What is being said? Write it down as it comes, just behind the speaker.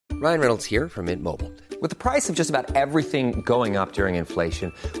Ryan Reynolds here from Mint Mobile. With the price of just about everything going up during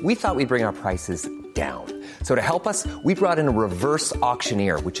inflation, we thought we'd bring our prices down. So to help us, we brought in a reverse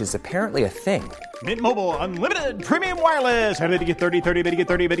auctioneer, which is apparently a thing. Mint Mobile Unlimited Premium Wireless. How to get 30, 30, bit to get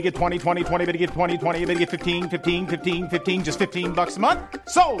 30, bit to get 20, 20, 20, bit to get 20, 20, bit to get 15, 15, 15, 15, just $15 a month?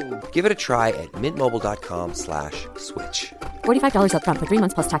 Sold! Give it a try at mintmobile.com/switch. $45 up front for 3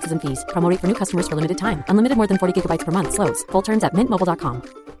 months plus taxes and fees. Promo rate for new customers for limited time. Unlimited more than 40 gigabytes per month. Slows full terms at mintmobile.com.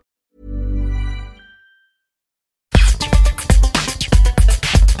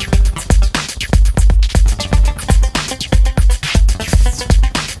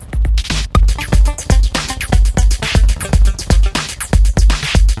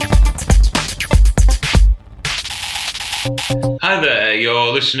 Hi there,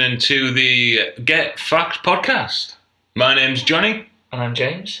 you're listening to the Get Fact podcast. My name's Johnny. And I'm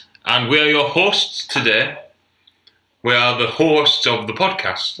James. And we are your hosts today. We are the hosts of the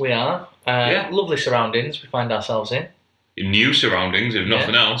podcast. We are. Lovely surroundings we find ourselves in. New surroundings, if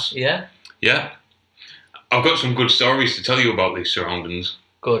nothing else. Yeah. Yeah. I've got some good stories to tell you about these surroundings.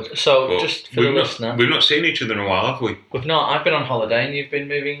 Good. So, But just for the listener. We've not seen each other in a while, have we? We've not. I've been on holiday and you've been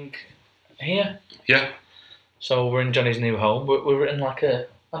moving here. Yeah. So, we're in Johnny's new home. We're in like a...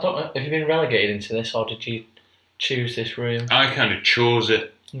 I don't know. Have you been relegated into this or did you choose this room? I kind of chose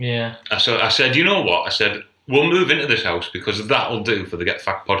it. Yeah. I said, you know what? I said, we'll move into this house because that'll do for the Get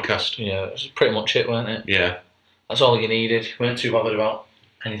Fact podcast. Yeah, that's pretty much it, weren't it? Yeah. That's all you needed. We weren't too bothered about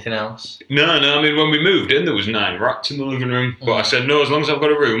anything else. No, I mean, when we moved in, there was 9 rats in the living room. But I said, no, as long as I've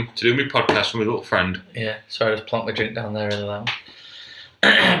got a room to do my podcast with my little friend. Yeah, so I just plonked my drink down there really loud.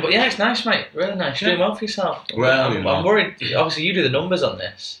 But yeah, it's nice, mate. Really nice. You're doing well for yourself. Well, I'm worried. Obviously, you do the numbers on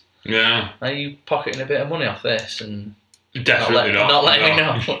this. Yeah. Are you pocketing a bit of money off this and Definitely not. Not letting me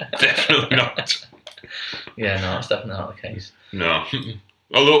know. Definitely not. Yeah, no, that's definitely not the case. No.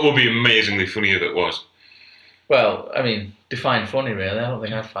 Although it would be amazingly funny if it was. Well, I mean, define funny, really. I don't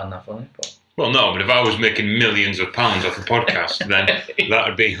think I'd find that funny. But... Well, no, but if I was making millions of pounds off a podcast, then that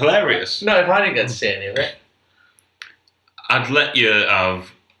would be hilarious. No, if I didn't get to see any of it. I'd let you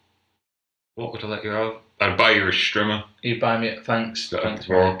have... What would I let you have? I'd buy you a strimmer. You'd buy me... Thanks. Thanks,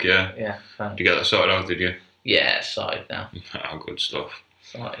 fork, yeah. Yeah, thanks. Did you get that sorted out, did you? Yeah, sorted now. Oh, good stuff.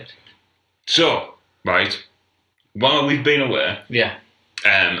 Sorted. So, right, while we've been away... Yeah.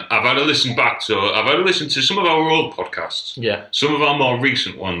 I've had a listen back, so I've had a listen to some of our old podcasts. Yeah. Some of our more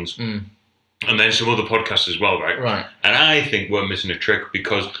recent ones. And then some other podcasts as well, right? Right. And I think we're missing a trick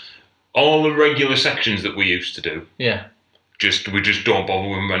because all the regular sections that we used to do... Yeah. We just don't bother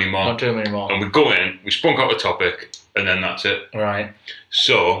with them anymore. Not do them anymore. And we go in, we spunk out a topic, and then that's it. Right.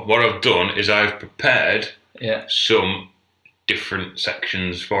 So what I've done is I've prepared some different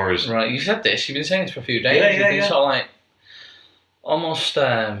sections for us. Right, you said this, you've been saying this for a few days. Yeah, You've been sort of like almost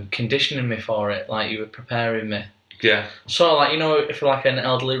conditioning me for it, like you were preparing me. Yeah. Sort of like, you know, if like an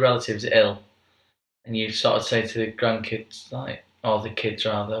elderly relative's ill, and you sort of say to the grandkids, like, or the kids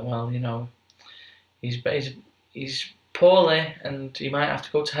rather, well, you know, he's poorly and he might have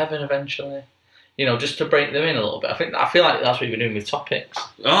to go to heaven eventually. You know, just to break them in a little bit. I feel like that's what you've been doing with topics.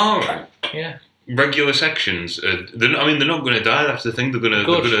 All right. Yeah. Regular sections. They're not going to die. That's the thing. They're going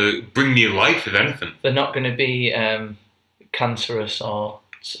to bring new life, if anything. They're not going to be cancerous or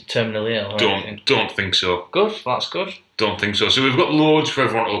terminally ill. Don't think so. Good. That's good. Don't think so. So we've got loads for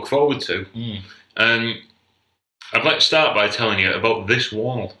everyone to look forward to. And I'd like to start by telling you about this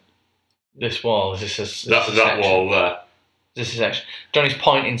wall. This wall, is this that wall there? This is actually Johnny's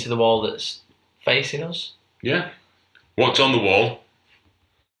pointing to the wall that's facing us. Yeah. What's on the wall?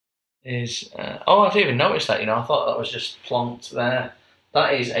 Is I didn't even notice that. You know, I thought that was just plonked there.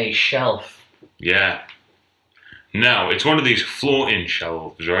 That is a shelf. Yeah. Now it's one of these floating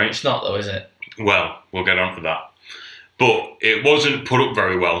shelves, right? It's not though, is it? Well, we'll get on to that. But it wasn't put up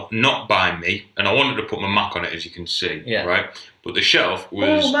very well, not by me, and I wanted to put my Mac on it, as you can see, right? But the shelf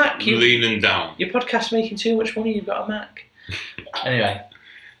was leaning down. Your podcast's making too much money, you've got a Mac. Anyway.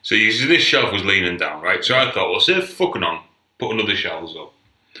 So you see, this shelf was leaning down, right? So I thought, well, save fucking on, put another shelves up.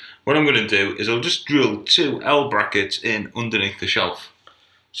 What I'm going to do is I'll just drill 2 L brackets in underneath the shelf.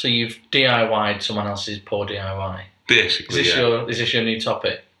 So you've DIY'd someone else's poor DIY? Basically, is this your new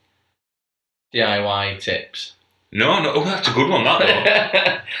topic? DIY tips? No, oh, that's a good one, that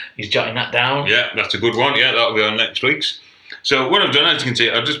though. He's jotting that down. Yeah, that's a good one. Yeah, that'll be on next week's. So what I've done, as you can see,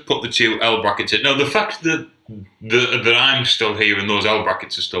 I've just put the 2 L brackets in. Now, the fact that I'm still here and those L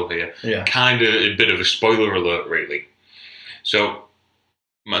brackets are still here, kind of a bit of a spoiler alert, really. So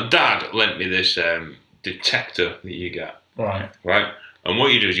my dad lent me this detector that you get. Right. And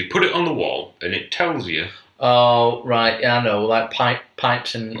what you do is you put it on the wall and it tells you Oh, right, yeah, I know, like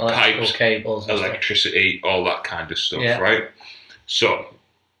pipes and electrical cables. And electricity, stuff. all that kind of stuff, right? So,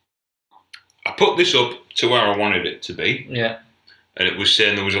 I put this up to where I wanted it to be. Yeah. And it was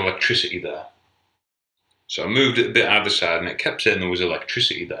saying there was electricity there. So I moved it a bit either side and it kept saying there was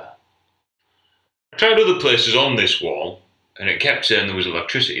electricity there. I tried other places on this wall and it kept saying there was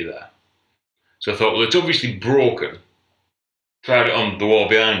electricity there. So I thought, well, it's obviously broken. Tried it on the wall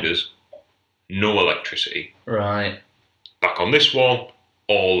behind us. No electricity. Right. Back on this wall,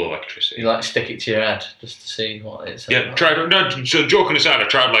 all electricity. You like stick it to your head just to see what it's. Yeah, so joking aside, I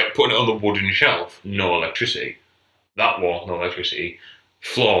tried like putting it on the wooden shelf. No electricity. That wall, no electricity.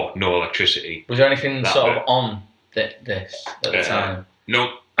 Floor, no electricity. Was there anything sort of on this at the time?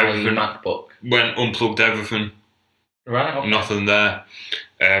 No. Everything. MacBook. Went, unplugged everything. Right. Okay. Nothing there.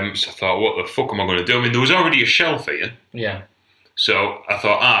 So I thought, what the fuck am I going to do? I mean, there was already a shelf here. Yeah. So I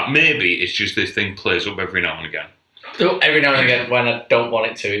thought, maybe it's just this thing plays up every now and again. Every now and again, when I don't want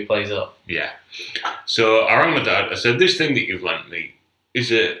it to, it plays up. Yeah. So I rang my dad. I said, "This thing that you've lent me,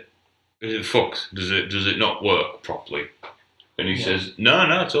 is it fucked? Does it not work properly?" And he says, "No,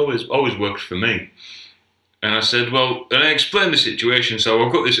 it's always worked for me." And I said, "Well," and I explained the situation. So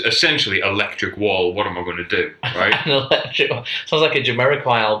I've got this essentially electric wall. What am I going to do? Right? An electric wall. Sounds like a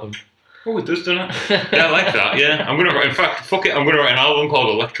Jamiroquai album. Oh, it does, doesn't it? Yeah, I like that. Yeah, I'm gonna write. In fact, fuck it, I'm gonna write an album called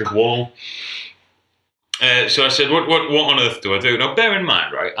Electric Wall. So I said, what on earth do I do? Now, bear in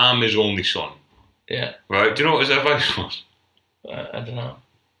mind, right, I'm his only son. Yeah. Right? Do you know what his advice was? I don't know.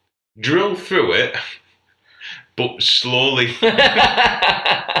 Drill through it, but slowly.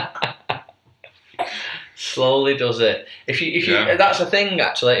 Slowly does it. If you that's the thing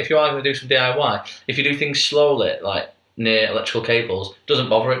actually. If you are going to do some DIY, if you do things slowly, like near electrical cables, doesn't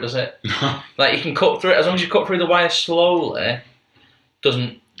bother it, does it? Like you can cut through it as long as you cut through the wire slowly. You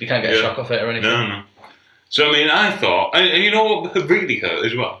can't get a shock off it or anything. No. So I mean, I thought, and you know what really hurt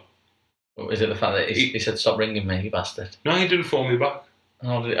as well? Is it the fact that he said, "Stop ringing me, you bastard"? No, he didn't phone me back.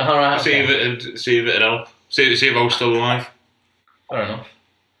 Oh, did he? All right. See if it'd help. See if I was still alive. Fair enough.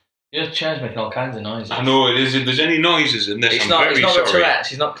 Your chair's making all kinds of noises. I know it is. If there's any noises in this, it's I'm not. very It's not sorry. the Tourette's.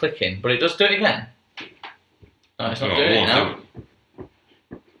 He's not clicking, but it does do it again. No, it's not doing it now.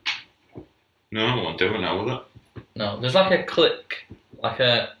 No, I won't do it now, will it? No, there's like a click, like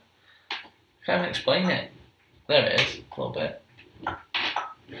a. I can't even explain it. There it is, a little bit.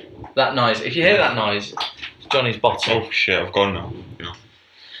 That noise. If you hear that noise, it's Johnny's bottle. Oh shit! I've gone now.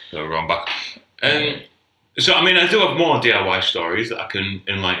 So we're going back. So I mean, I do have more DIY stories that I can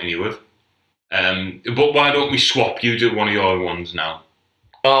enlighten you with. But why don't we swap? You do one of your ones now.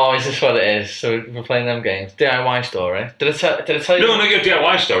 Oh, is this what it is? So we're playing them games. DIY story. Did I tell you? No, not your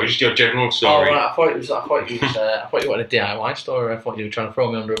DIY story. Just your general story. Oh, right. I thought you wanted a DIY story. I thought you were trying to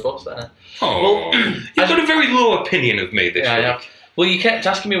throw me under a bus there. Oh, well, you've got a very low opinion of me this week. Yeah. Well, you kept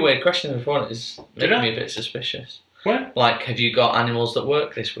asking me weird questions before, and it's making me a bit suspicious. What? Like, have you got animals that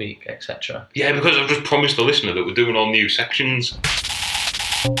work this week, etc.? Yeah, because I've just promised the listener that we're doing all new sections.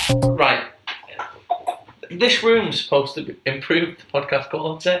 Right. This room's supposed to improve the podcast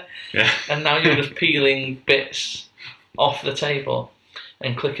quality. Yeah. And now you're just peeling bits off the table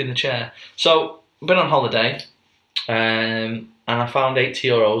and clicking the chair. So, I've been on holiday, and I found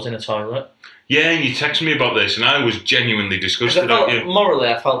 €80 in a toilet. Yeah, and you texted me about this, and I was genuinely disgusted at you. Morally,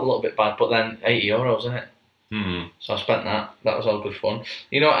 I felt a little bit bad, but then €80, isn't it? Hmm. So I spent that. That was all good fun.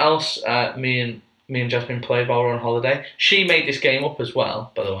 You know what else me and Jasmine played while we were on holiday? She made this game up as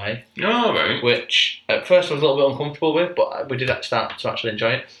well, by the way. Oh, right. Which at first I was a little bit uncomfortable with, but we did start to actually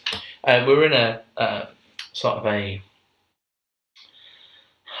enjoy it. We were in a sort of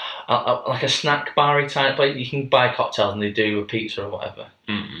like a snack bar-y type place. You can buy cocktails and they do a pizza or whatever.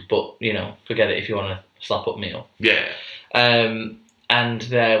 Mm-hmm. But, forget it if you want a slap-up meal. Yeah. And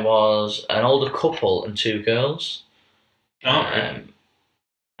there was an older couple and two girls. Oh, right.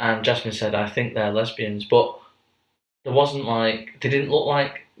 And Jasmine said, I think they're lesbians, but there wasn't they didn't look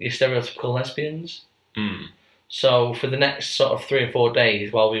like your stereotypical lesbians. Mm. So for the next sort of 3 or 4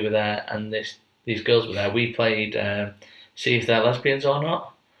 days while we were there and these girls were there, we played See If They're Lesbians or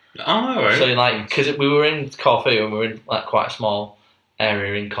Not. Oh, right. So because we were in Corfu and we were in quite a small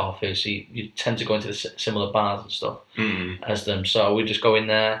area in Corfu, so you tend to go into the similar bars and stuff as them. So we just go in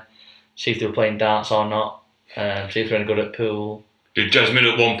there, see if they were playing darts or not, see if they're any good at pool. Did Jasmine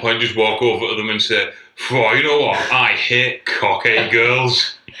at one point just walk over to them and say, "Oh, you know what? I hate cocky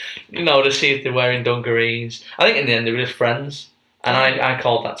girls." To see if they're wearing dungarees. I think in the end they were just friends, and I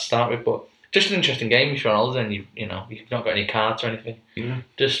called that to start with. But just an interesting game if you're on holiday and you've not got any cards or anything. Yeah.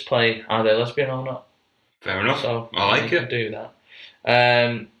 Just play Are They Lesbian or Not. Fair enough. So I like you it. can do that.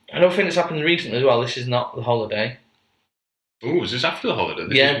 Another thing that's happened recently as well. This is not the holiday. Oh, is this after the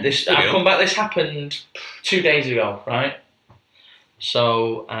holiday? I've come back. This happened 2 days ago, right?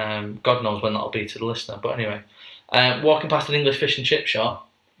 So, God knows when that'll be to the listener. But anyway, walking past an English fish and chip shop,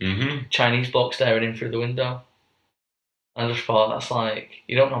 Chinese bloke staring in through the window. I just thought, that's like,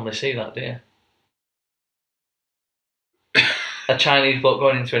 you don't normally see that, do you? A Chinese bloke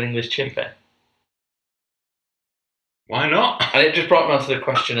going into an English chippy. Why not? And it just brought me on to the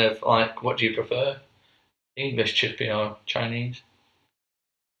question of, like, what do you prefer? English chippy or Chinese?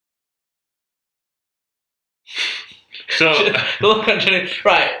 So,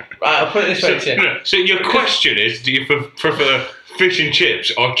 right, I'll put it this way to you. So your question is, do you prefer fish and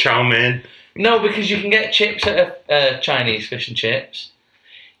chips or chow mein? No, because you can get chips at a Chinese fish and chips.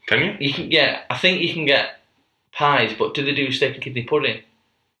 Can you? You can get. I think you can get pies, but do they do steak and kidney pudding?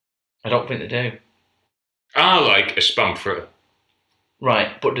 I don't think they do. I like a spam fritter.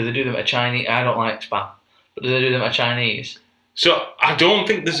 Right, but do they do them at Chinese? I don't like spam, but do they do them at Chinese? So I don't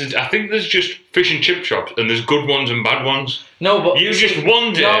think I think there's just fish and chip shops, and there's good ones and bad ones. No, but you just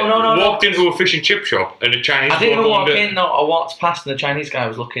one day walked into a fish and chip shop and a Chinese. I didn't even walk in. No, I walked past and the Chinese guy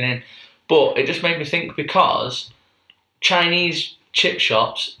was looking in. But it just made me think, because Chinese chip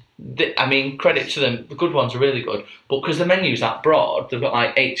shops, I mean, credit to them, the good ones are really good, but because the menu's that broad, they've got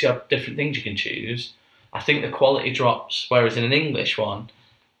like 80 odd different things you can choose, I think the quality drops, whereas in an English one,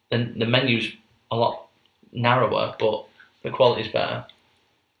 then the menu's a lot narrower, but the quality's better.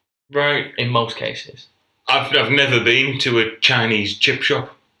 Right. In most cases. I've never been to a Chinese chip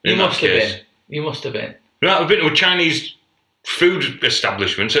shop. You must have been. You must have been. No, I've been to a Chinese food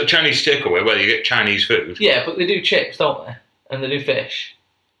establishment, so a Chinese takeaway where you get Chinese food. Yeah, but they do chips, don't they? And they do fish.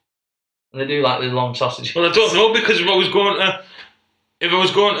 And they do like the long sausages. Well, I don't know, because if I was going to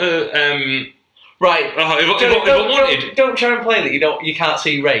right. Don't try and play that you can't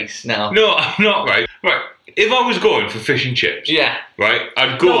see race now. No, I'm not, right. Right. If I was going for fish and chips, yeah, right,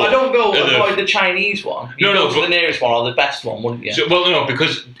 I'd go. No, I don't go avoid the Chinese one. You go to the nearest one or the best one, wouldn't you? So, well, no,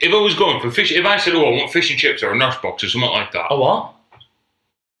 because if I was going for fish, if I said, "Oh, I want fish and chips" or a nosh box or something like that. A what?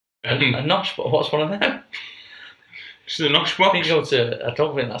 A nosh box? What's one of them? It's the nosh box. You go to. I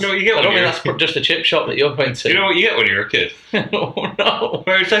don't think that's. No, you get. I don't think that's just a chip shop that you're going to. You know what you get when you're a kid? Oh, no.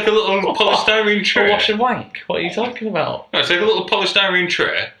 Where it's like a little polystyrene tray. A wash and wank. What are you talking about? No, it's like a little polystyrene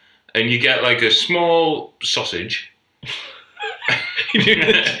tray, and you get like a small sausage. You're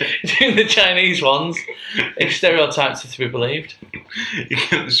doing the Chinese ones. If stereotypes are to be believed. You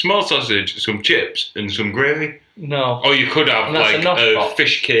get the small sausage, some chips, and some gravy. No. Or you could have like a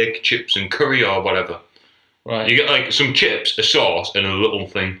fish cake, chips, and curry or whatever. Right. You get like some chips, a sauce, and a little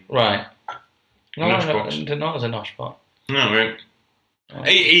thing. Right. No, I box. didn't know it was a nosh pot. No, right. Oh.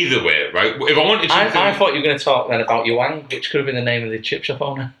 Either way, right? If I wanted something... I thought you were going to talk then about Yuang, which could have been the name of the chip shop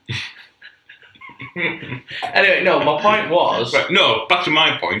owner. Anyway, no, my point was... Right, no, back to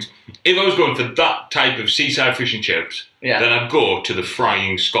my point. If I was going for that type of seaside fish and chips, then I'd go to the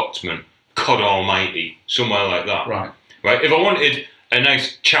Frying Scotsman, Cod Almighty, somewhere like that. Right. Right. If I wanted a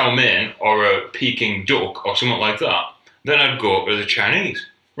nice chow mein or a Peking duck or something like that, then I'd go to the Chinese.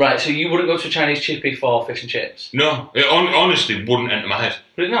 Right, so you wouldn't go to a Chinese chippy for fish and chips? No, it honestly wouldn't enter my head.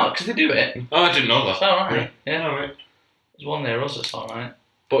 Would it not? Because they do it. Oh, I didn't know that. It's alright. Yeah. Alright. There's one near us that's alright.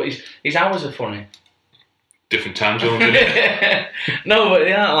 But his hours are funny. Different time zones, isn't it? No, but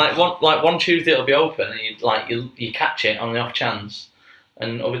yeah, like one Tuesday it'll be open and you catch it on the off chance,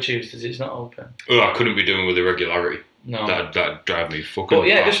 and other Tuesdays it's not open. Oh, I couldn't be doing with the regularity. No. That'd drive me fucking. But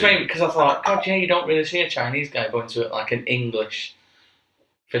yeah, just maybe because I thought, God, yeah, you don't really see a Chinese guy going to it like an English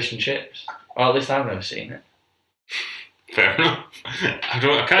fish and chips. Or at least I've never seen it. Fair enough.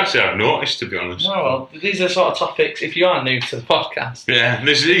 I can't say I've noticed, to be honest. No, well, these are the sort of topics, if you are new to the podcast. Yeah,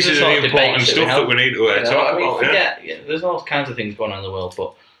 these are the important stuff that we need to talk about. Yeah, there's all kinds of things going on in the world,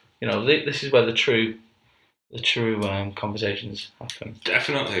 but this is where the true conversations happen.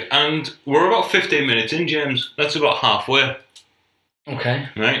 Definitely. And we're about 15 minutes in, James. That's about halfway. Okay.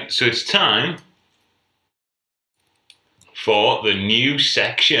 Right, so it's time for the new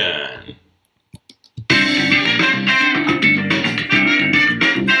section.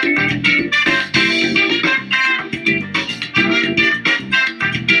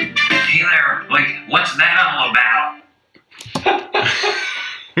 What's that all about?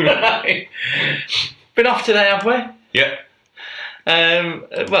 Right. Been off today, have we? Yeah.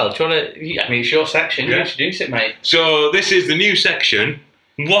 Well, do you want to... I mean, it's your section. You introduce it, mate. So this is the new section.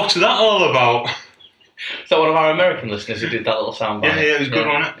 What's that all about? Is that one of our American listeners who did that little soundbite? Yeah, it was a good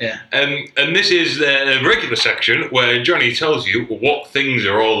one. Yeah. And this is the regular section where Johnny tells you what things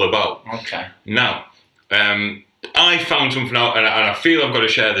are all about. Okay. Now, I found something out, and I feel I've got to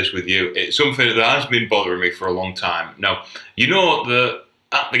share this with you. It's something that has been bothering me for a long time. Now, you know that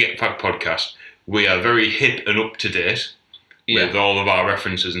at the Get Pack podcast, we are very hip and up to date with all of our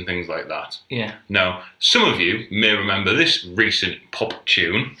references and things like that. Yeah. Now, some of you may remember this recent pop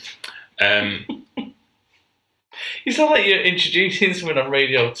tune. You sound like you're introducing someone on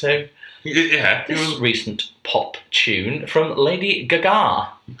radio too. Yeah. This recent pop tune from Lady Gaga.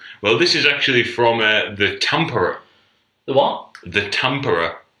 Well, this is actually from the Tampera. The what? The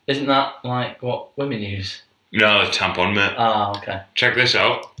Tampera. Isn't that like what women use? No, the tampon, mate. Ah, okay. Check this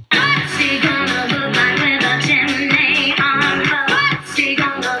out.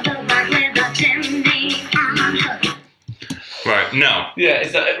 Right, now. Yeah,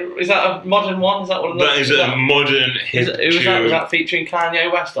 is that a modern one? Is that one of those? That is a modern hit tune. Was that featuring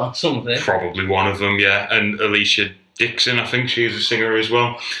Kanye West or something? Probably one of them, yeah. And Alicia Dixon, I think she's a singer as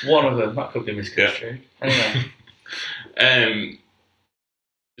well. One of them. That could be misconstrued. Yeah. Anyway.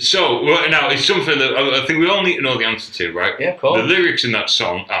 So, now, it's something that I think we all need to know the answer to, right? Yeah, of course. The lyrics in that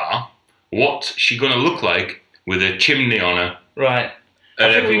song are, what's she going to look like with a chimney on her? Right.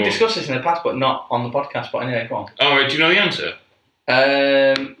 I think we've discussed this in the past, but not on the podcast. But anyway, go on. All right, do you know the answer?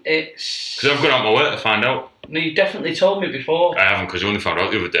 It's... Because I've gone out my way to find out. No, you definitely told me before. I haven't, because I only found out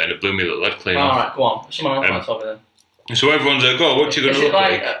the other day and it blew me the lead clean off. All right, go on. Someone else might tell me then. So everyone's like, oh, what's she going to look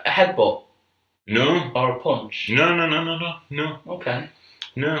like? Is it like a headbutt? No. Or a punch? No. Okay.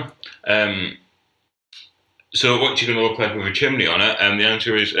 No. So what's she going to look like with a chimney on her? And the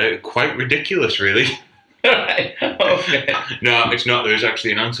answer is quite ridiculous, really. Right. Okay. No, it's not. There is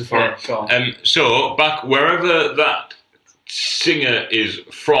actually an answer for it. Go on. So back wherever that singer is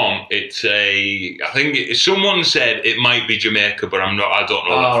from, it's I think someone said it might be Jamaica, but I don't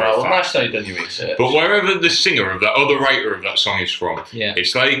know that for a fact. Well, that's how you've done your research. But wherever the singer of that, or the writer of that song is from,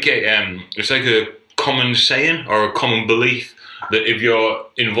 it's like a common saying or a common belief that if you're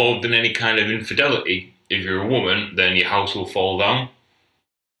involved in any kind of infidelity, if you're a woman, then your house will fall down.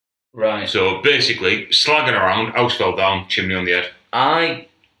 Right. So basically, slagging around, house fell down, chimney on the head. I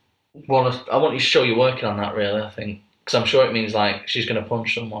want you to show you're working on that, really, I think. Because I'm sure it means, like, she's going to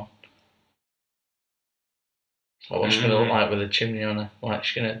punch someone. Like, what's she going to look like with a chimney on her? Like,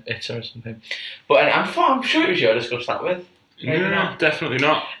 she's going to hit her or something. But I'm sure it was you I discussed that with. Maybe not. Definitely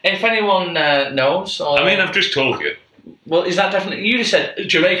not. If anyone knows... Or, I've just told you. Well, is that definitely... You just said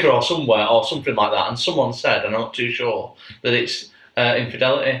Jamaica or somewhere or something like that, and someone said, and I'm not too sure, that it's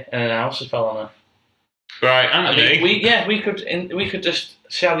infidelity and an house has fell on her. Right, Anthony. We could just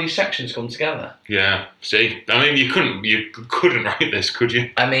see how these sections come together. Yeah, see? you couldn't write this, could you?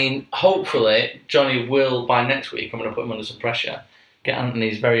 Hopefully, Johnny will, by next week, I'm going to put him under some pressure, get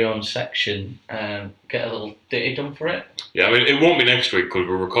Anthony's very own section, get a little ditty done for it. Yeah, it won't be next week because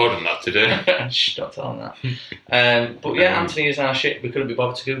we're recording that today. Shh, don't tell him that. But yeah, Anthony is our shit. We couldn't be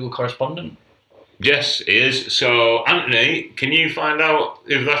bothered to Google correspondent. Yes, he is. So, Anthony, can you find out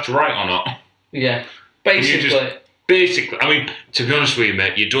if that's right or not? Yeah. Basically, to be honest with you,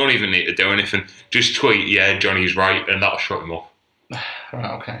 mate, you don't even need to do anything. Just tweet, yeah, Johnny's right, and that'll shut him off.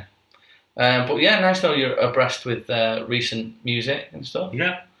 Right, okay. But yeah, nice to know you're abreast with recent music and stuff.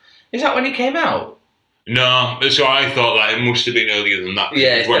 Yeah. Is that when it came out? No, so I thought that it must have been earlier than that.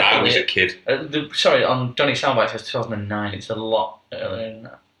 Yeah, when I was a kid. On Johnny Soundbite it says 2009. It's a lot earlier than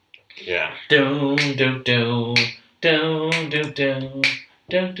that. Yeah. Do do do do do do.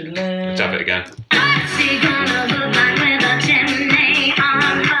 Let's have it again.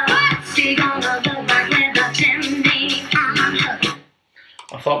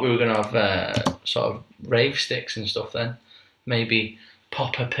 I thought we were going to have sort of rave sticks and stuff then. Maybe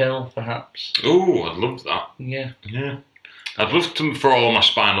pop a pill, perhaps. Oh, I'd love that. Yeah. Yeah. I'd love for all my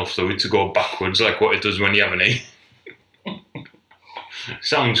spinal fluid to go backwards like what it does when you have an E.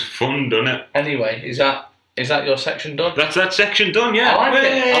 Sounds fun, doesn't it? Anyway, is that your section done? That's that section done, yeah. I like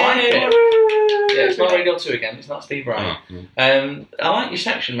it. Yeah, it's not Radio 2 again. It's not Steve Wright. I like your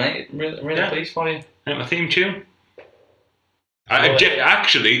section, mate. Really pleased for you. Yeah, my theme tune. I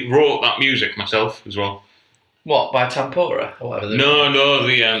actually wrote that music myself as well. What, by Tampura or whatever? No,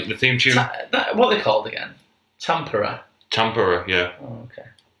 the theme tune. What are they called again? Tampura. Tampura, yeah. Oh,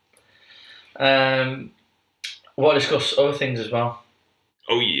 okay. We'll discuss other things as well.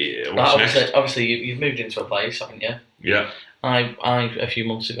 Oh yeah. Obviously, you've moved into a place, haven't you? Yeah. I a few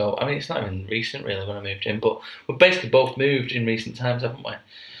months ago. It's not even recent really when I moved in, but we've basically both moved in recent times, haven't we?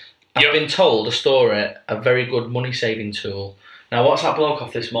 I've been told a story, a very good money saving tool. Now, what's that bloke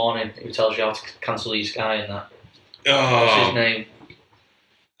off this morning who tells you how to cancel your Sky and that? What's his name?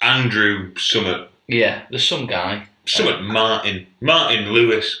 Andrew Summit. Yeah, there's some guy. Summit Martin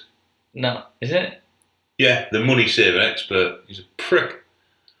Lewis. No, is it? Yeah, the money saving expert. He's a prick.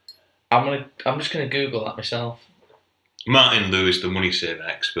 I'm just gonna Google that myself. Martin Lewis, the money saving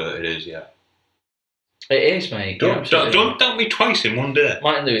expert. It is, yeah. It is, mate. Don't doubt me twice in one day.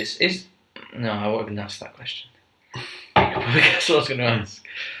 Martin Lewis is. No, I wouldn't ask that question. Guess what I was going to ask.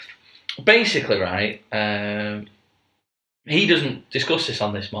 Basically, right, he doesn't discuss this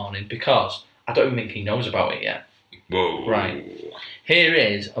on This Morning because I don't even think he knows about it yet. Whoa. Right. Here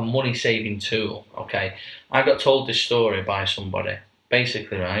is a money-saving tool, okay? I got told this story by somebody.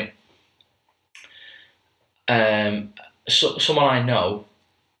 Basically, right, someone I know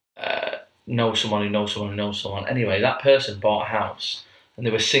knows someone who knows someone who knows someone. Anyway, that person bought a house and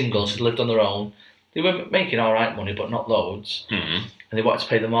they were singles, lived on their own. They were making all right money, but not loads. Mm-hmm. And they wanted to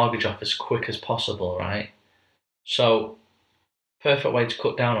pay the mortgage off as quick as possible, right? So, perfect way to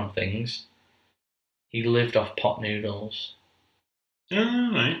cut down on things. He lived off pot noodles.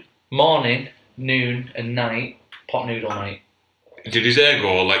 Oh, right. Morning, noon, and night, pot noodle, mate. Did his hair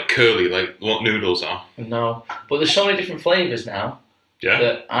go like curly, like what noodles are? No, but there's so many different flavours now. Yeah.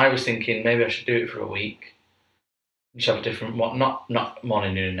 That I was thinking maybe I should do it for a week. Just have a different one, not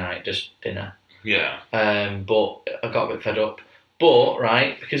morning, noon, and night, just dinner. Yeah. But I got a bit fed up. But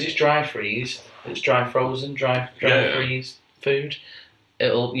right, because it's dry freeze, it's dry frozen, dry freeze food.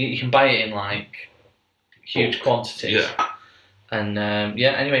 You can buy it in like huge quantities. Yeah. And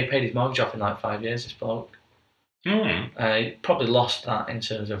anyway, he paid his mortgage off in like 5 years. This bloke. He probably lost that in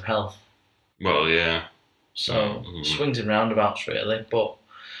terms of health. Well, yeah. So swings and roundabouts really, but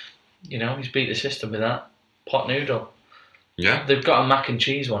he's beat the system with that pot noodle. Yeah. They've got a mac and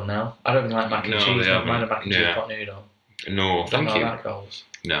cheese one now. I don't even like mac and cheese. I don't mind a mac and cheese pot noodle. No, thank you. Don't know how that goes.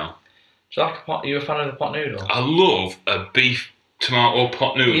 No. Do you like a pot? Are you a fan of the pot noodle? I love a beef tomato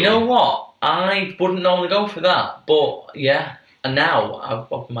pot noodle. You know what? I wouldn't normally go for that, but yeah. And now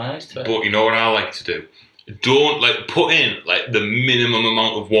I've opened my eyes to it. But you know what I like to do? Don't put in the minimum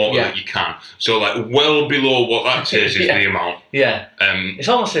amount of water that you can. So well below what that says is the amount. Yeah. It's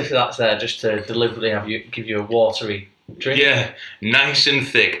almost as if that's there just to deliberately give you a watery drink. Yeah, nice and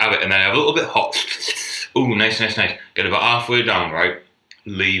thick. Have it, and then have a little bit hot. Ooh, nice. Get about halfway down, right?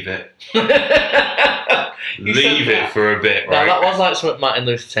 Leave it. Leave it for a bit, right? Now, that was like something Martin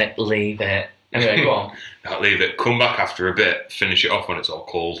Luther said. Leave it. Anyway, go on. Leave it. Come back after a bit. Finish it off when it's all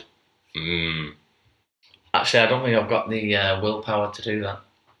cold. Actually, I don't think I've got the willpower to do that.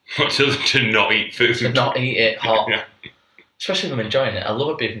 to not eat food. To not eat it hot. Yeah. Especially if I'm enjoying it. I love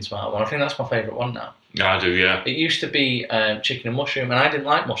a beef and tomato one. I think that's my favourite one now. I do, yeah. It used to be chicken and mushroom, and I didn't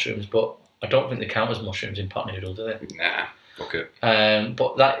like mushrooms, but I don't think they count as mushrooms in pot noodle, do they? Nah, fuck it.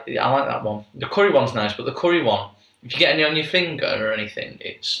 But I like that one. The curry one's nice, but the curry one, if you get any on your finger or anything,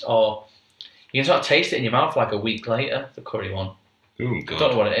 you can sort of taste it in your mouth like a week later, the curry one. Oh, God. I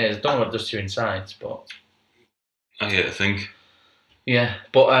don't know what it is. I don't know what it does to your insides, but... I hate to think. Yeah,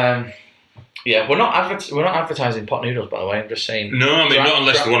 but we're not advertising pot noodles, by the way. I'm just saying. No, I mean not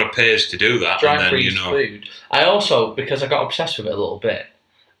unless they want to pay us to do that. Dry freeze food. I also, because I got obsessed with it a little bit,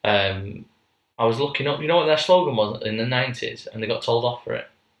 I was looking up. You know what their slogan was in the 90s, and they got told off for it.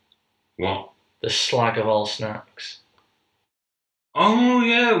 What? The slag of all snacks. Oh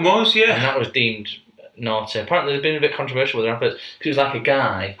yeah, it was, yeah. And that was deemed naughty. Apparently, they've been a bit controversial with their adverts because he was like a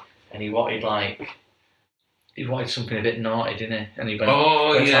guy, and he wanted something a bit naughty, didn't he? And he went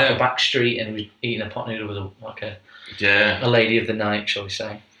to a back street and he was eating a pot noodle with a lady of the night, shall we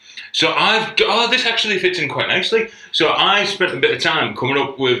say. So this actually fits in quite nicely. So I spent a bit of time coming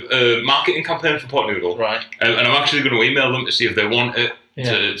up with a marketing campaign for pot noodle. Right. And I'm actually going to email them to see if they want it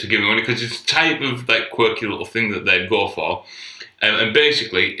to give me money, because it's a type of quirky little thing that they'd go for. And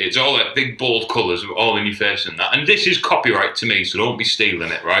basically, it's all big bold colours all in your face and that. And this is copyright to me, so don't be stealing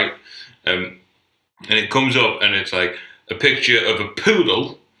it, right? And it comes up and it's like a picture of a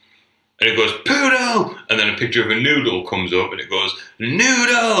poodle, and it goes, poodle! And then a picture of a noodle comes up and it goes,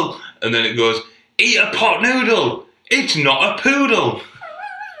 noodle! And then it goes, eat a pot noodle! It's not a poodle!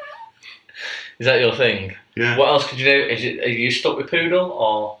 Is that your thing? Yeah. What else could you do? Are you stuck with poodle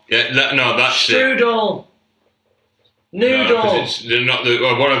or? Yeah, no, that's strudel! Noodle!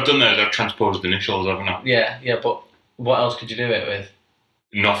 No, what I've done there is I've transposed initials, haven't I? Yeah, but what else could you do it with?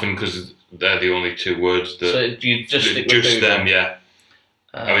 Nothing, because they're the only two words that... So you just stick with just poodle? them, yeah.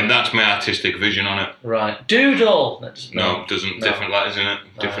 I mean, that's my artistic vision on it. Right. Doodle! No, it doesn't. No. Different letters in it.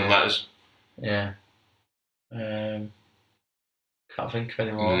 Different letters. Yeah. Can't think of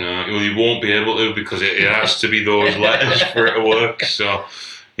any more. No, well, you won't be able to, because it has to be those letters for it to work, so...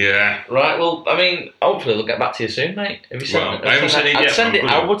 Yeah. Right, well, I mean, hopefully they'll get back to you soon, mate. Have you sent it? I haven't sent it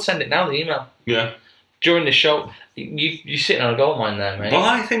yet. I would send it now, the email. Yeah. During the show, you're sitting on a gold mine there, mate. Well,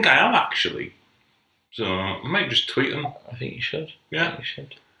 I think I am, actually. So I might just tweet them. I think you should. Yeah. You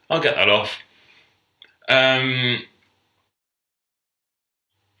should. I'll get that off.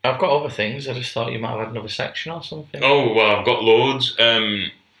 I've got other things. I just thought you might have had another section or something. Oh, well, I've got loads.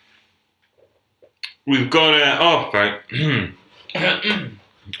 We've got... right.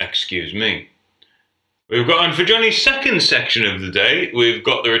 Excuse me. We've got on for Johnny's second section of the day. We've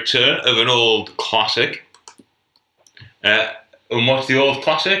got the return of an old classic. And what's the old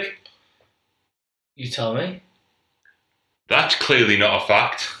classic? You tell me. That's clearly not a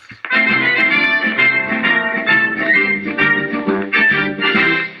fact.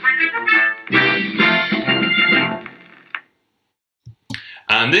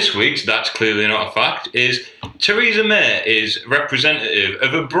 And this week's That's Clearly Not a Fact is Theresa May is representative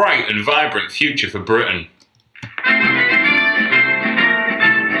of a bright and vibrant future for Britain.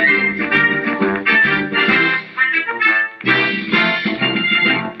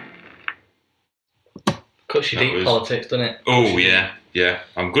 Cuts you deep politics, doesn't it? Oh, yeah.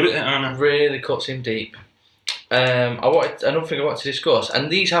 I'm good at it, aren't I? Really cuts him deep. Another thing I want to discuss, and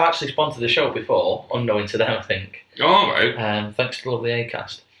these have actually sponsored the show before, unknowing to them, I think. All right. Thanks to the lovely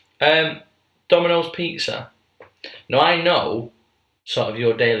Acast. Domino's Pizza. Now, I know sort of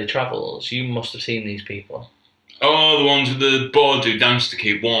your daily travels. You must have seen these people. Oh, the ones with the boards who dance to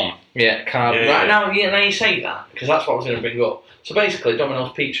keep warm. Yeah, right now you say that, because that's what I was going to bring up. So basically,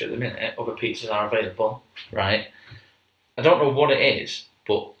 Domino's Pizza at the minute, other pizzas are available, right? I don't know what it is,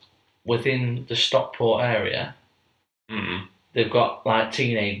 but within the Stockport area, they've got like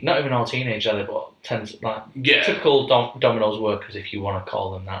not even all teenagers, are they, but typical Domino's workers, if you want to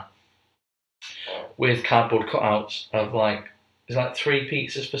call them that, with cardboard cutouts of there's like 3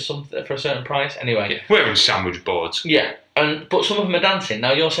 pizzas for a certain price. Anyway, yeah, wearing sandwich boards. Yeah, but some of them are dancing.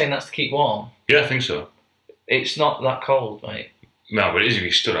 Now you're saying that's to keep warm. Yeah, I think so. It's not that cold, mate. No, but it is if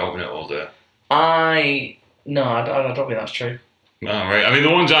you stood out in it all day. I don't think that's true. No, right. I mean,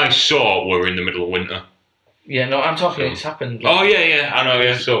 the ones I saw were in the middle of winter. Yeah, no, I'm talking. It's happened. Oh yeah, I know.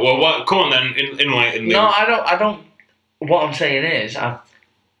 Yeah. So, well, come on then. Enlighten me. No, I don't. What I'm saying is,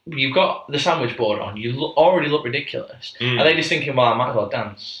 you've got the sandwich board on. You already look ridiculous. Are they just thinking, well, I might as well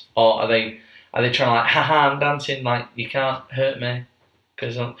dance, or are they trying to haha, I'm dancing, you can't hurt me,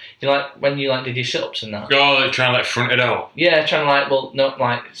 because when you did your sit-ups and that. Oh, they're trying to front it out. Yeah, trying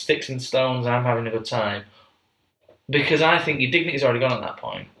to sticks and stones. I'm having a good time, because I think your dignity's already gone at that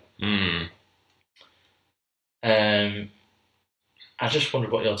point. I just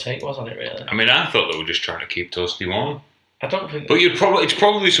wondered what your take was on it, really. I mean, I thought they were just trying to keep Toasty warm. I don't think... But it's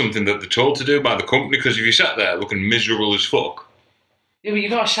probably something that they're told to do by the company, because if you sat there looking miserable as fuck... Yeah, but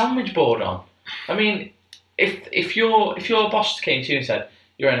you've got a sandwich board on. I mean, if your boss came to you and said,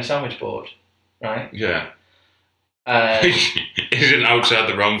 you're on a sandwich board, right? Yeah. Isn't outside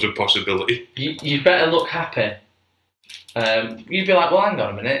the realms of possibility. You better look happy. You'd be like, well, hang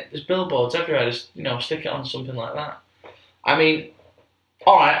on a minute, there's billboards everywhere, just, stick it on something like that. I mean,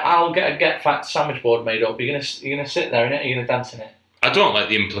 alright, I'll get a fat sandwich board made up. You're gonna sit there in it, or you're gonna dance in it? I don't like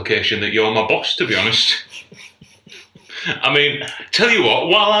the implication that you're my boss, to be honest. I mean, tell you what,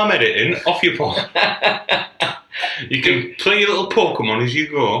 while I'm editing, off your phone. You can play your little Pokemon as you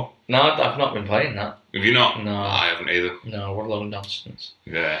go. No, I've not been playing that. Have you not? No. I haven't either. No, what a load of nonsense.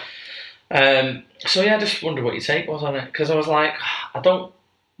 Yeah. So yeah, I just wondered what your take was on it, because I was like, I don't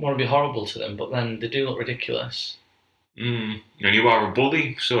want to be horrible to them, but then they do look ridiculous. And you are a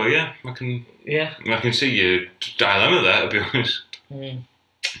bully, so yeah, I can see your dilemma there, to be honest.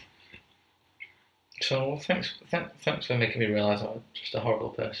 So thanks for making me realise I'm just a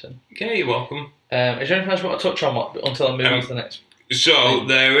horrible person. Yeah, you're welcome. Is there anything else you want to touch on until I move on to the next? So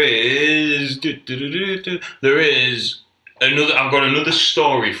there is another. I've got another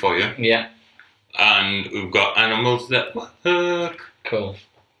story for you. Yeah. And we've got animals that work. Cool.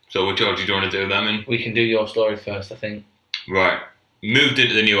 So which order do you want to do them in? We can do your story first, I think. Right. Moved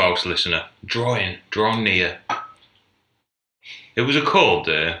into the new house, listener. Draw near. It was a cold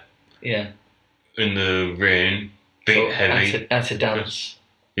day. Yeah. In the rain, beat heavy. And to dance.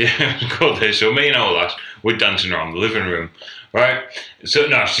 Yeah, it was a cold day. So me and our lass, we're dancing around the living room. Right? So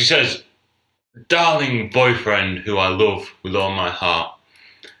now she says, darling boyfriend who I love with all my heart.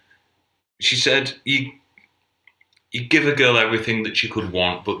 She said, you give a girl everything that she could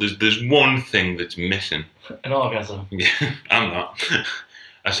want, but there's one thing that's missing. An orgasm. Yeah, I'm not.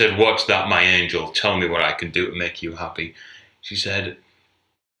 I said, what's that, my angel? Tell me what I can do to make you happy. She said,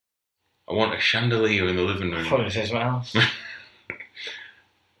 I want a chandelier in the living room. I thought you were going to say something else.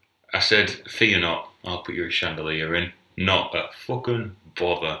 I said, fear not, I'll put you a chandelier in. Not a fucking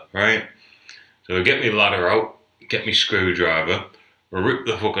bother, right? So I get me ladder out, get me screwdriver, rip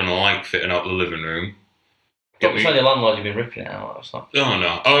the fucking light fitting out the living room, Don't be telling your landlord you've been ripping it out. That's not... Oh,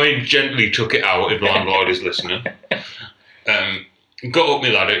 no. I mean, gently took it out if the landlord is listening. Got up my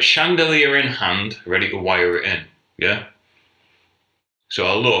ladder, chandelier in hand, ready to wire it in. Yeah? So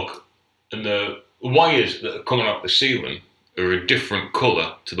I look, and the wires that are coming out the ceiling are a different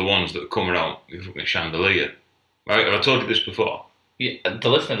colour to the ones that are coming out the fucking chandelier. Right? Have I told you this before? Yeah, the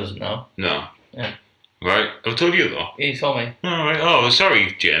listener doesn't know. No. Yeah. Right? Have I told you though? Yeah, you told me. Oh, right. Oh,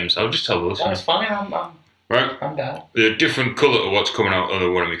 sorry, James. I'll just tell the listener. That's fine. Right? I'm down. They're a different colour to what's coming out of the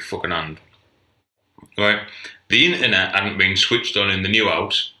one of my fucking hand. Right? The internet hadn't been switched on in the new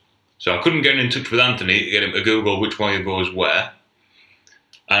house, so I couldn't get in touch with Anthony to get him to Google which wire goes where.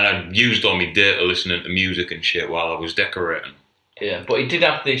 And I'd used all my data listening to music and shit while I was decorating. Yeah, but he did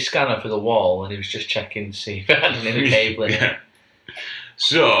have the scanner for the wall, and he was just checking to see if it had any cable in it.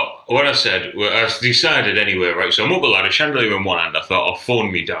 So, what I said, I decided anyway, right, so I'm up a ladder, chandelier in one hand, I thought I'll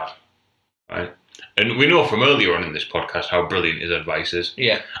phone me dad, right? And we know from earlier on in this podcast how brilliant his advice is.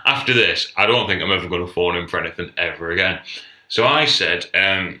 Yeah. After this, I don't think I'm ever going to phone him for anything ever again. So I said,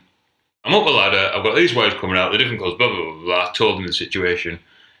 I'm up a ladder, I've got these wires coming out, the different colours, blah, blah, blah, blah. I told him the situation.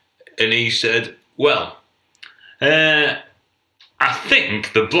 And he said, well, I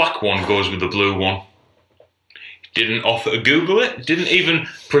think the black one goes with the blue one. Didn't offer to Google it, didn't even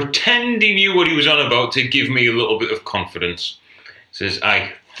pretend he knew what he was on about to give me a little bit of confidence. Says,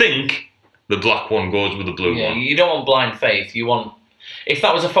 I think the black one goes with the blue one. You don't want blind faith. You want... If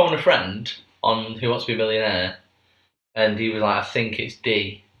that was a phone a friend on Who Wants to Be a Millionaire, and he was like, I think it's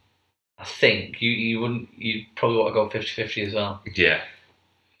D, I think, you'd probably want to go 50-50 as well. Yeah.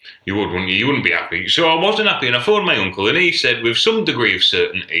 You would, wouldn't you? You wouldn't be happy. So I wasn't happy, and I phoned my uncle, and he said with some degree of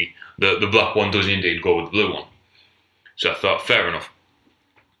certainty that the black one does indeed go with the blue one. So I thought, fair enough.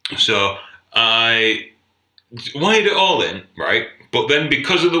 So I wired it all in, right? But then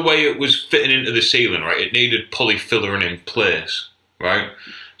because of the way it was fitting into the ceiling, right, it needed polyfillering in place, right?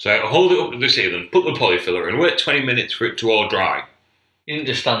 So I hold it up to the ceiling, put the polyfiller in, wait 20 minutes for it to all dry. You didn't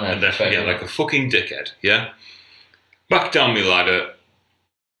just stand there. And then, yeah, like a fucking dickhead, yeah? Back down my ladder,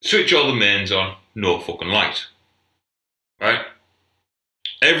 switch all the mains on, no fucking light. Right?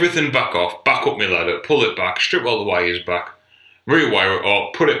 Everything back off, back up my ladder, pull it back, strip all the wires back, rewire it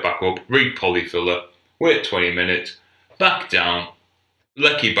up, put it back up, re-polyfiller, wait 20 minutes, back down,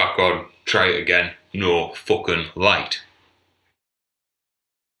 lecky back on, try it again, no fucking light.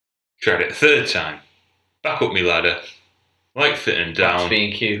 Tried it a third time, back up my ladder, light fitting down. That's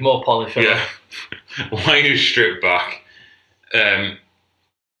B&Q, more polyfiller. Yeah, wires stripped back.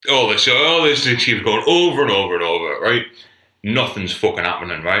 All this keeps going over and over and over, right? Nothing's fucking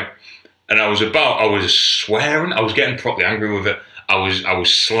happening, right? And I was swearing, I was getting properly angry with it. I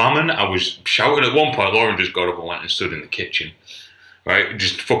was slamming, I was shouting. At one point, Lauren just got up and went and stood in the kitchen, right?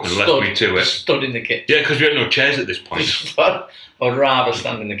 Just fucking left me to it. Stood in the kitchen. Yeah, because we had no chairs at this point. I'd rather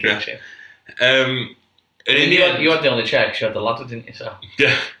stand in the kitchen. Yeah. And you had the only chair because you had the ladder, didn't you? So.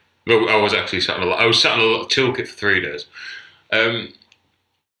 Yeah, well, I was actually sat on a toolkit for 3 days.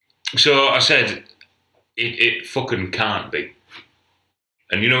 So I said, it fucking can't be.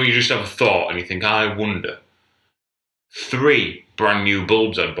 And you just have a thought and you think, I wonder. 3 brand new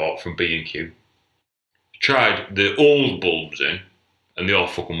bulbs I bought from B&Q. Tried the old bulbs in and they all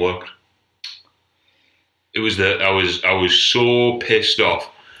fucking worked. It was that I was so pissed off,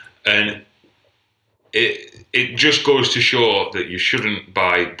 and it just goes to show that you shouldn't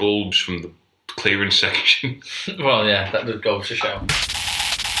buy bulbs from the clearance section. Well, yeah, that does go to show.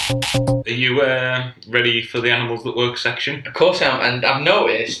 Are you ready for the Animals That Work section? Of course I am, and I've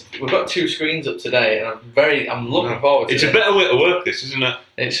noticed we've got 2 screens up today, and I'm looking forward to it. It's a better way to work this, isn't it?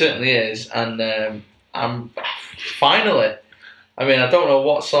 It certainly is, and I'm finally. I mean, I don't know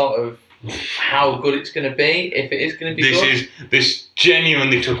what sort of how good it's going to be, if it is going to be good. This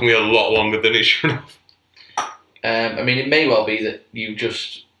genuinely took me a lot longer than it should have. I mean, it may well be that you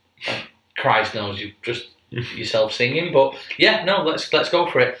just, Christ knows, you just yourself singing, but yeah, no, let's go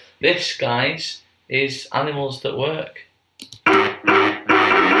for it. This, guys, is Animals That Work.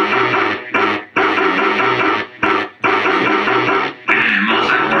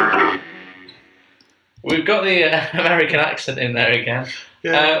 We've got the American accent in there again.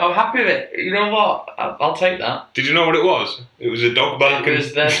 Yeah. I'm happy with it. You know what? I'll take that. Did you know what it was? It was a dog barking.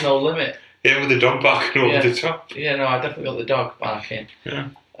 There's no limit. Yeah, with the dog barking over the top. Yeah, no, I definitely got the dog barking. Yeah.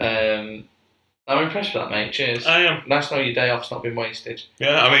 I'm impressed with that, mate. Cheers. I am. Nice to know your day off's not been wasted.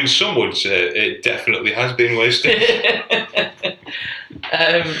 Yeah, I mean, some would say it definitely has been wasted.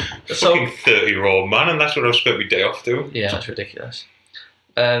 Fucking 30-year-old man, and that's what I've spent my day off doing. Yeah, that's ridiculous.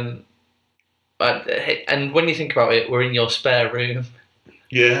 And when you think about it, we're in your spare room.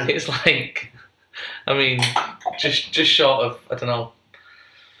 Yeah. It's like I mean, just short of, I don't know,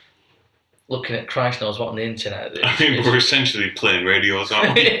 looking at Christ knows what on the internet. I think we're essentially playing radios,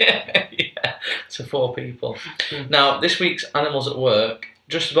 aren't we? Yeah, to 4 people. Now, this week's Animals at Work,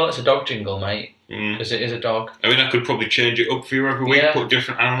 just about it's a dog jingle, mate, because it is a dog. I mean, I could probably change it up for you every week, put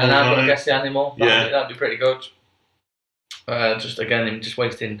different animals and I've got on to it. guess the animal. Yeah. That'd be pretty good. Just again, him just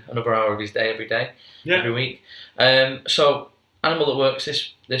wasting another hour of his day every week. So, Animal that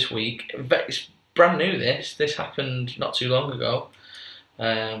Works this week. It's brand new. This happened not too long ago.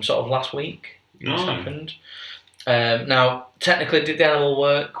 Sort of last week. This happened. Now, technically, did the animal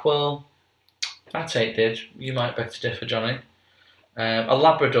work? Well, I'd say it did. You might beg to differ, Johnny. A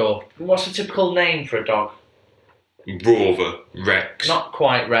Labrador. What's the typical name for a dog? Rover, Rex. Not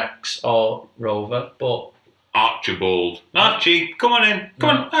quite Rex or Rover, but Archibald. Archie, come on in. Come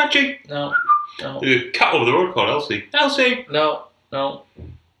on, Archie. No. The cat over the road called Elsie. Elsie. No.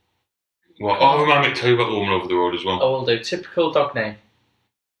 What? Oh, remind me to tell you about the woman over the road as well. I will do. Typical dog name.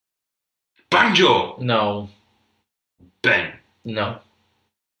 Banjo. No. Ben. No.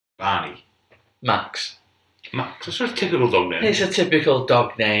 Barney. Max. Max. That's a typical dog name. It's a typical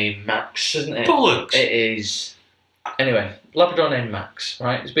dog name, Max, isn't it? Bollocks. It is. Anyway, Labrador named Max,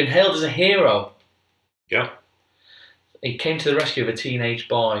 right? He's been hailed as a hero. Yeah. He came to the rescue of a teenage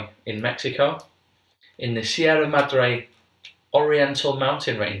boy in Mexico, in the Sierra Madre Oriental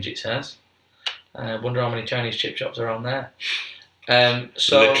Mountain Range, it says. Wonder how many Chinese chip shops are around there.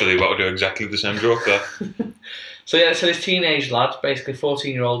 Literally about to do exactly the same joke there. So this teenage lad, basically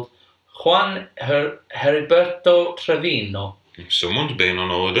 14-year-old Juan Heriberto Trevino. Someone's been on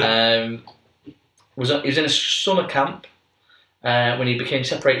holiday. He was in a summer camp when he became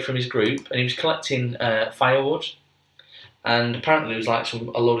separated from his group, and he was collecting firewood. And apparently there was like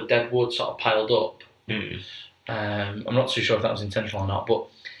a load of dead wood sort of piled up. I'm not too sure if that was intentional or not, but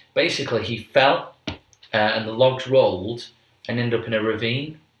basically he fell and the logs rolled and ended up in a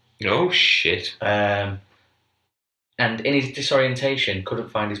ravine. Oh shit. And in his disorientation couldn't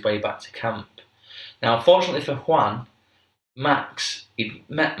find his way back to camp. Now, unfortunately for Juan, he'd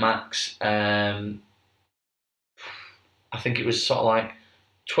met Max, I think it was sort of like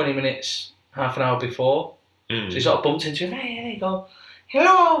 20 minutes, half an hour before. So he sort of bumped into him. Hey, there you go.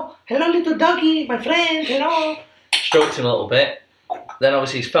 Hello little doggy, my friend, hello. Stroked him a little bit. Then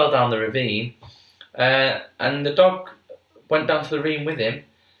obviously he fell down the ravine. And the dog went down to the ravine with him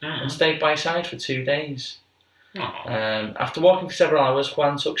and stayed by his side for 2 days. After walking for several hours,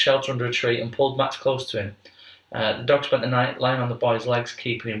 Juan took shelter under a tree and pulled Max close to him. The dog spent the night lying on the boy's legs,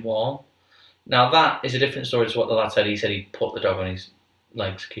 keeping him warm. Now that is a different story to what the lad said. He said he put the dog on his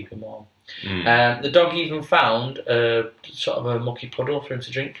legs to keep him warm. The dog even found sort of a mucky puddle for him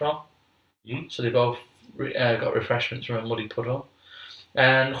to drink from. So they both got refreshments from a muddy puddle.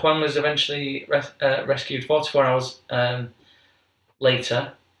 And Juan was eventually rescued 44 hours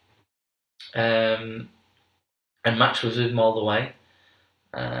later. And Max was with him all the way.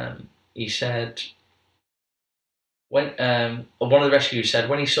 He said, one of the rescuers said,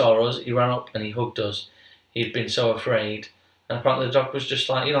 when he saw us, he ran up and he hugged us. He'd been so afraid. And apparently the dog was just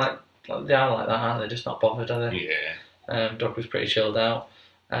like, like they are like that, aren't they? Just not bothered, are they? Yeah. Dog was pretty chilled out.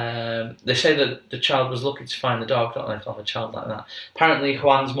 They say that the child was lucky to find the dog. Not like a child like that. Apparently,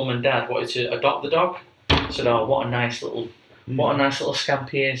 Juan's mum and dad wanted to adopt the dog. Said, "Oh, what a nice little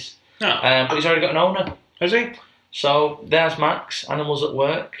scamp he is." But he's already got an owner. Has he? So there's Max. Animals at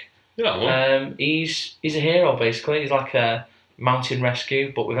Work. Yeah. Well. He's a hero basically. He's like a mountain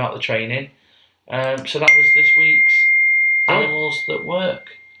rescue, but without the training. So that was this week's Animals That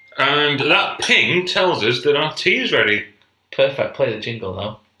Work. And that ping tells us that our tea is ready. Perfect. Play the jingle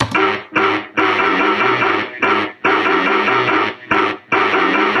though.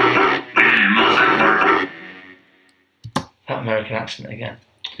 That American accent again.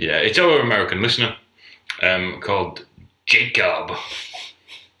 Yeah, it's our American listener called Jacob.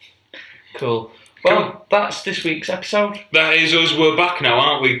 Cool. Well, that's this week's episode. That is us. We're back now,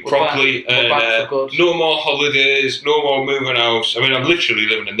 aren't we? Properly. We're back for good. No more holidays. No more moving house. I mean, I'm literally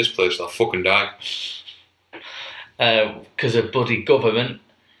living in this place till I fucking die. Because of bloody government.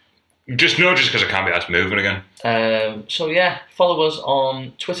 Just because I can't be asked moving again. So yeah, follow us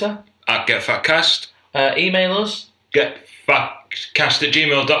on Twitter At GetFatCast. Email us.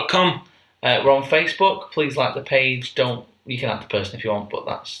 GetFatCast@gmail.com. We're on Facebook. Please like the page. You can add the person if you want, but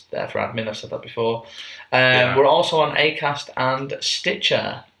that's there for admin. I've said that before. We're also on Acast and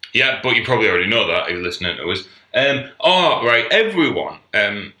Stitcher. Yeah, but you probably already know that if you're listening to us. Right, everyone.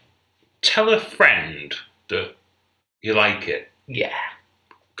 Tell a friend that you like it. Yeah.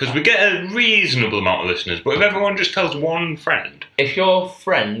 Because we get a reasonable amount of listeners, but if everyone just tells one friend... If your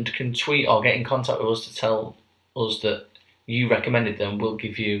friend can tweet or get in contact with us to tell us that you recommended them, we'll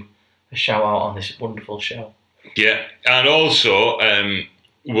give you a shout out on this wonderful show. Yeah, and also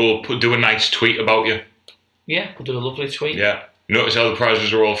we'll do a nice tweet about you. Yeah, we'll do a lovely tweet. Yeah. Notice how the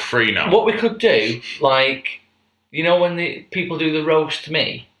prizes are all free now. What we could do, like, you know when the people do the roast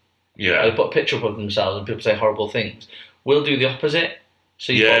me? Yeah. They put a picture up of themselves and people say horrible things. We'll do the opposite.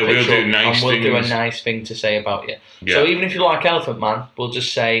 So you put a we'll picture do nice and we'll things. do a nice thing to say about you. Yeah. So even if you like Elephant Man, we'll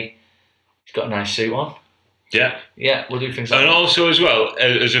just say, he's got a nice suit on. Yeah. Yeah, we'll do things like that. And that. also as well,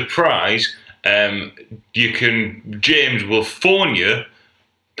 as a prize, James will phone you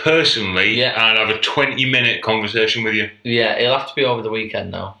personally and have a 20-minute conversation with you. Yeah, it'll have to be over the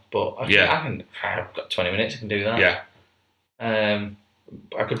weekend though. But I've got 20 minutes, I can do that. Yeah.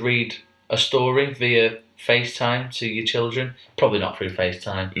 I could read a story via FaceTime to your children. Probably not through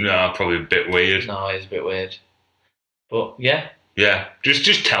FaceTime. No, probably a bit weird. No, it's a bit weird. But yeah. Yeah,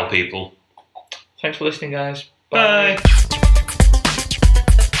 just tell people. Thanks for listening, guys. Bye.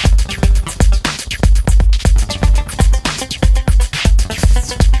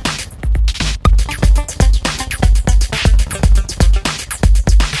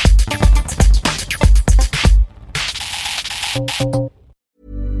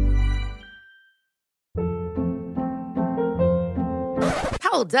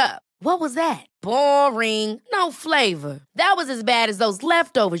 Hold up. What was that? Boring. No flavor. That was as bad as those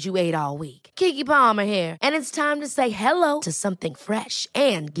leftovers you ate all week. Keke Palmer here, and it's time to say hello to something fresh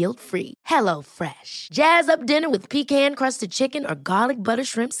and guilt-free. Hello Fresh. Jazz up dinner with pecan-crusted chicken or garlic butter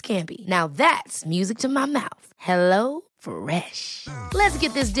shrimp scampi. Now that's music to my mouth. Hello Fresh. Let's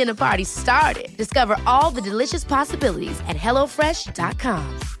get this dinner party started. Discover all the delicious possibilities at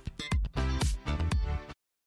HelloFresh.com.